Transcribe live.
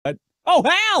Oh,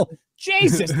 Hal!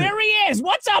 Jesus, there he is.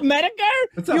 What's up, Metokur?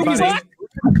 What's up, buddy? Fuck?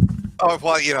 Oh,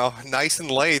 well, you know, nice and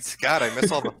late. God, I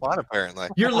miss all the fun, apparently.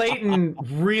 You're late and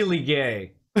really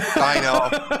gay. I know.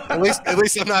 At least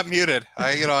I'm not muted.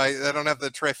 I don't have the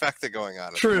trifecta going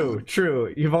on. True.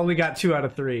 You've only got 2 out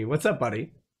of 3. What's up,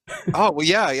 buddy? Oh, well,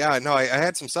 yeah. No, I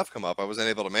had some stuff come up. I wasn't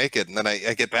able to make it, and then I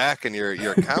get back, and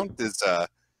your account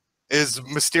is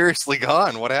mysteriously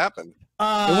gone. What happened?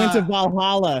 It went to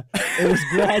Valhalla.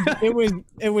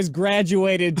 It was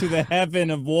graduated to the heaven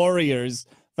of warriors.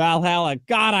 Valhalla.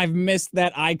 God, I've missed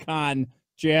that icon.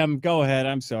 Jim, go ahead.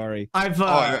 I'm sorry.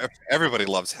 Everybody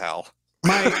loves Hal.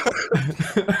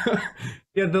 The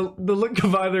look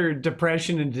of utter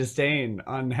depression and disdain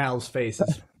on Hal's face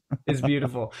is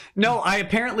beautiful. No, I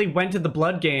apparently went to the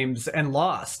Blood Games and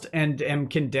lost, and am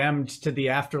condemned to the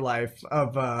afterlife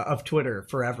of Twitter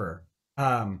forever.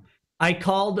 I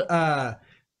called well,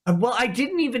 I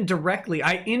didn't even directly.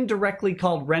 I indirectly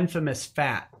called Renfamous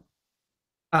fat.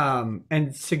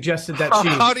 And suggested that she.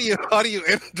 How do you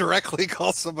indirectly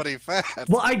call somebody fat?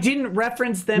 Well, I didn't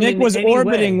reference them. Nick was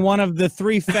orbiting way. one of the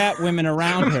 3 fat women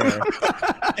around her,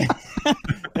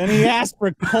 and he asked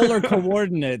for polar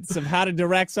coordinates of how to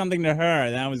direct something to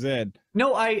her. That was it.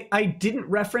 No, I didn't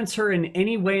reference her in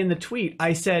any way in the tweet.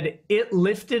 I said it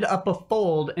lifted up a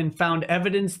fold and found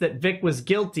evidence that Vic was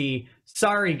guilty.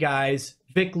 Sorry, guys,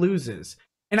 Vic loses.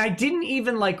 And I didn't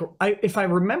even if I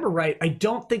remember right, I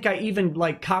don't think I even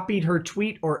copied her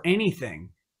tweet or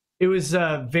anything. It was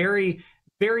a very,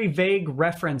 very vague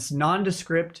reference,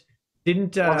 nondescript.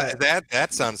 Didn't well,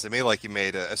 that sounds to me like you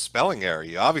made a spelling error.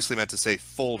 You obviously meant to say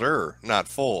folder, not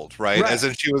fold, right? As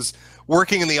in she was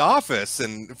working in the office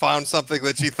and found something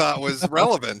that she thought was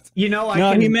relevant. You know,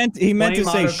 he meant to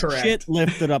say shit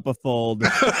lifted up a fold.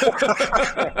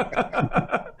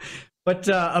 But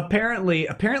apparently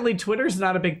Twitter's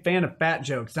not a big fan of fat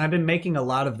jokes, and I've been making a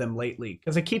lot of them lately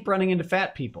because I keep running into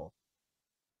fat people.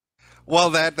 Well,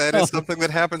 that is something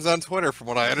that happens on Twitter, from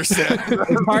what I understand.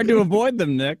 It's hard to avoid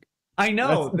them, Nick. I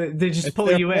know. They just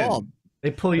pull you in.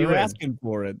 They pull you in. They're asking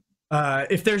for it.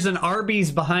 If there's an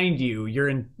Arby's behind you, you're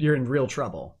in real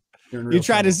trouble. You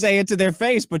try to say it to their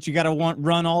face, but you got to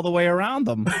run all the way around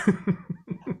them.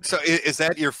 So is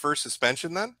that your first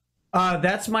suspension then?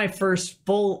 That's my first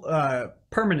full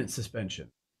permanent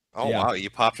suspension. Oh, yeah. Wow. You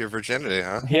popped your virginity,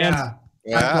 huh? Yeah.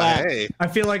 Hey. I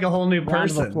feel like a whole new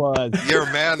person. You're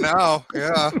a man now.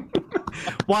 Yeah.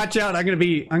 Watch out. I'm going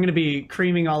to be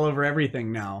creaming all over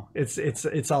everything now.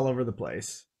 It's all over the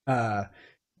place.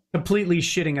 Completely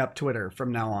shitting up Twitter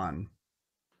from now on.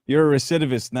 You're a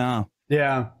recidivist now.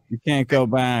 Yeah. You can't go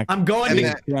back. I'm going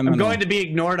to be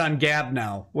ignored on Gab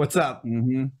now. What's up?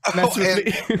 Mm-hmm.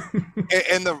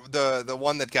 And the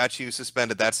one that got you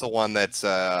suspended, that's the one that's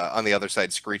on the other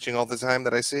side screeching all the time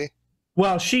that I see?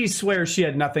 Well, she swears she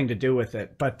had nothing to do with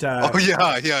it, but oh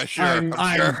yeah, sure.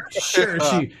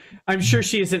 I'm sure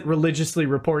she isn't religiously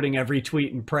reporting every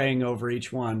tweet and praying over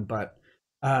each one, but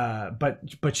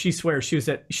she swears she was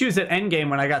at Endgame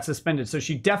when I got suspended, so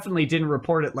she definitely didn't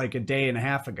report it like a day and a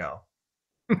half ago.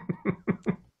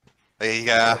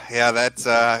 Yeah, that's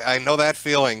I know that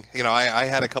feeling. You know, I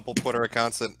had a couple Twitter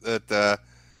accounts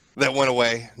that went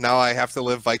away. Now I have to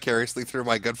live vicariously through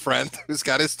my good friend who's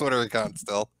got his Twitter account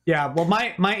still. Yeah, well,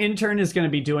 my intern is going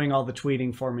to be doing all the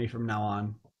tweeting for me from now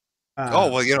on.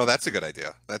 Oh, well, you know, that's a good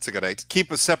idea. That's a good idea.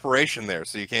 Keep a separation there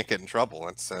so you can't get in trouble.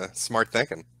 That's smart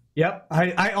thinking. Yep,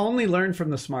 I only learn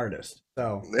from the smartest.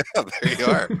 So yeah, there you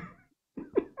are.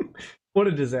 What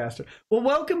a disaster. Well,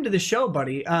 welcome to the show,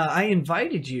 buddy. I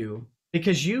invited you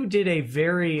because you did a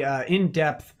very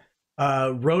in-depth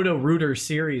Roto-Rooter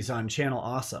series on Channel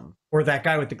Awesome, or that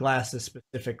guy with the glasses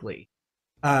specifically,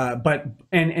 but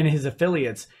his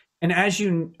affiliates. And as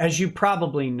you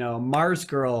probably know, Mars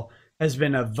Girl has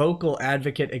been a vocal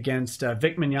advocate against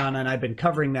Vic Mignogna, and I've been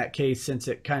covering that case since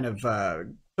it kind of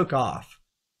took off.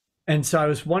 And so I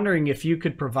was wondering if you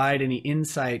could provide any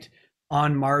insight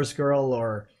on Mars Girl,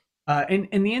 or and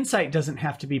the insight doesn't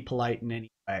have to be polite in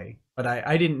any way, but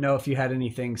I didn't know if you had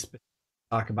anything specific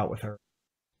to talk about with her.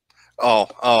 Well,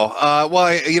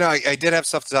 I did have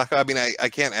stuff to talk about. I mean, I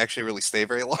can't actually really stay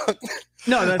very long.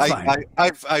 No, that's fine.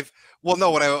 Well,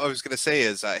 no, what I was going to say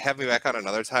is have me back on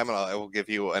another time, and I will give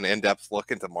you an in-depth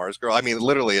look into Mars Girl. I mean, it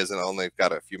literally isn't only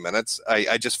got a few minutes.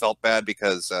 I just felt bad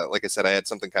because, like I said, I had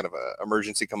something kind of an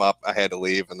emergency come up. I had to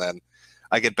leave, and then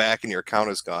I get back and your account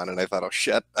is gone, and I thought, oh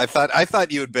shit! I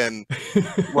thought you had been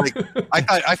like,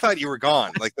 I thought you were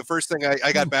gone. Like the first thing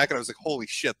I got back and I was like, holy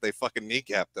shit! They fucking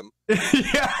kneecapped him.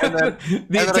 Yeah. And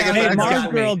then Mars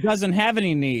Girl doesn't have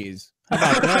any knees.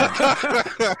 How about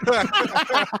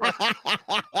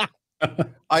that?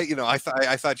 I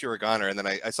thought you were a goner, and then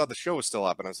I saw the show was still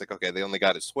up, and I was like, okay, they only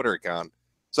got his Twitter account,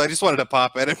 so I just wanted to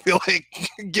pop in and be like,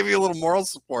 give you a little moral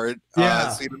support. Yeah.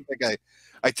 So you don't think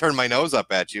I turned my nose up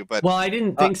at you, but well, I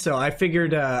didn't think so. I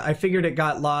figured it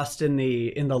got lost in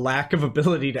the lack of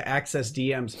ability to access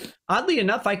DMs. Oddly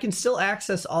enough, I can still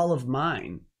access all of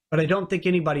mine, but I don't think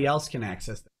anybody else can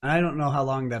access them. And I don't know how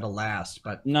long that'll last,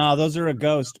 but No, those are a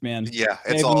ghost, man. yeah,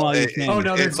 Save it's them all. while you can. oh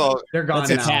no, they're gone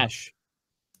That's a now. cache.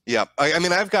 Yeah, I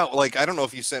mean, I've got like, I don't know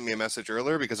if you sent me a message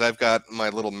earlier, because I've got my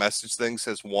little message thing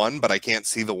says 1, but I can't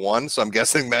see the 1, so I'm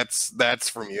guessing that's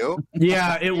from you.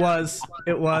 Yeah, it was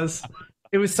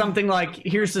something like,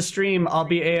 here's the stream, I'll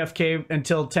be AFK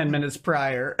until 10 minutes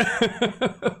prior.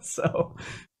 So,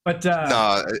 but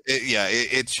no,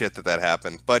 it's shit that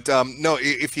happened. But no,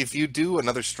 if you do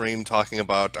another stream talking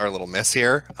about our little mess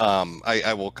here,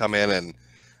 I will come in and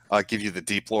give you the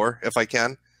deep lore if I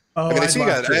can. oh, I mean, I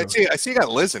I'd see you got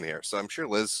Liz in here, so I'm sure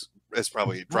Liz has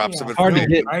probably dropped some Hard to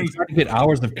information. get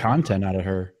hours of content out of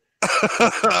her.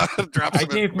 I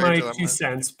gave my 2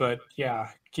 cents, but yeah,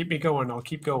 keep me going. I'll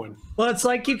keep going. well, it's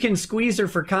like you can squeeze her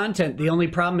for content. The only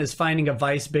problem is finding a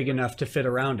vice big enough to fit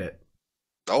around it.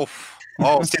 Oh,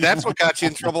 see, that's what got you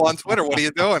in trouble on Twitter. What are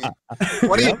you doing?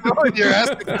 What are you doing? You're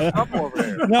asking for trouble over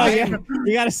here. No,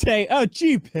 you got to say, "Oh,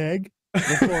 gee, pig,"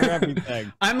 before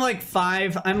everything. I'm like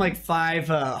five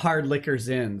hard liquors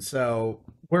in, so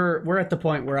we're at the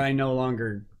point where I no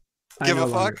longer Give a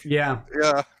fuck? Yeah.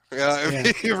 Yeah.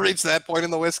 You've reached that point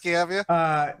in the whiskey, have you?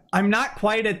 I'm not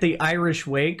quite at the Irish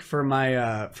wake for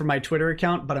my Twitter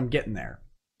account, but I'm getting there.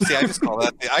 See, I just call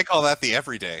that the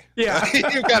everyday. Yeah.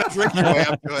 You've got to drink your way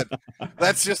up to it.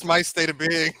 That's just my state of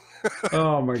being.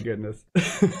 Oh my goodness.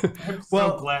 I'm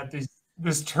so glad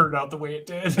this turned out the way it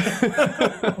did.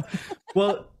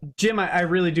 Well, Jim, I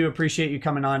really do appreciate you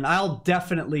coming on. I'll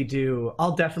definitely do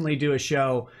a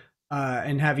show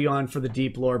and have you on for the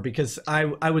deep lore, because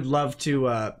I would love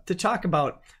to talk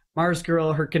about Mars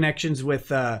Girl, her connections with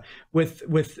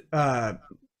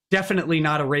definitely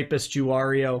not a rapist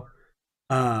Juario.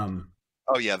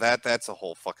 Oh yeah, that's a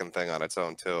whole fucking thing on its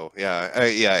own too. Yeah.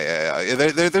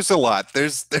 There's a lot.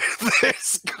 There's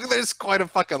quite a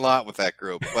fucking lot with that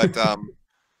group. But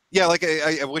yeah, like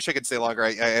I wish I could stay longer.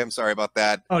 I am sorry about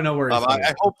that. Oh, no worries.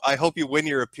 I hope you win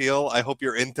your appeal. I hope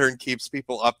your intern keeps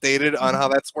people updated on how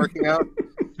that's working out.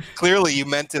 Clearly, you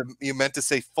meant to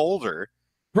say folder,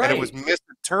 right? And it was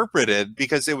misinterpreted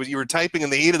because you were typing in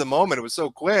the heat of the moment. It was so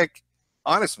quick.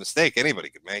 Honest mistake. Anybody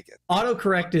could make it.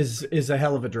 Autocorrect is a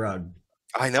hell of a drug.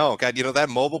 I know. God, that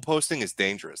mobile posting is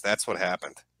dangerous. That's what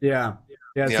happened. Yeah,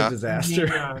 it's a disaster.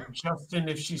 Yeah, Justin,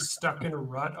 if she's stuck in a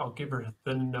rut, I'll give her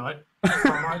the nut.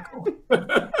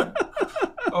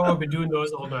 Oh, I've been doing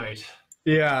those all night.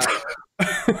 Yeah.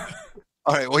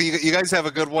 All right. Well, you guys have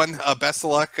a good one. Best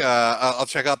of luck. I'll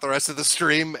check out the rest of the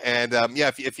stream. And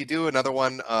yeah, if you do another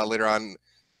one later on,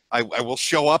 I will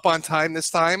show up on time this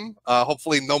time.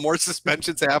 Hopefully no more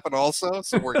suspensions happen also,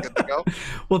 so we're good to go.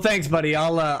 Well, thanks, buddy.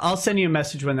 I'll send you a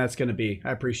message when that's going to be.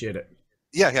 I appreciate it.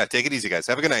 Yeah. Take it easy, guys.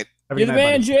 Have a good night. Have a You're good the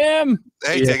night, man, buddy. Jim.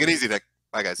 Hey, take it easy, Nick.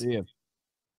 Bye, guys. See you.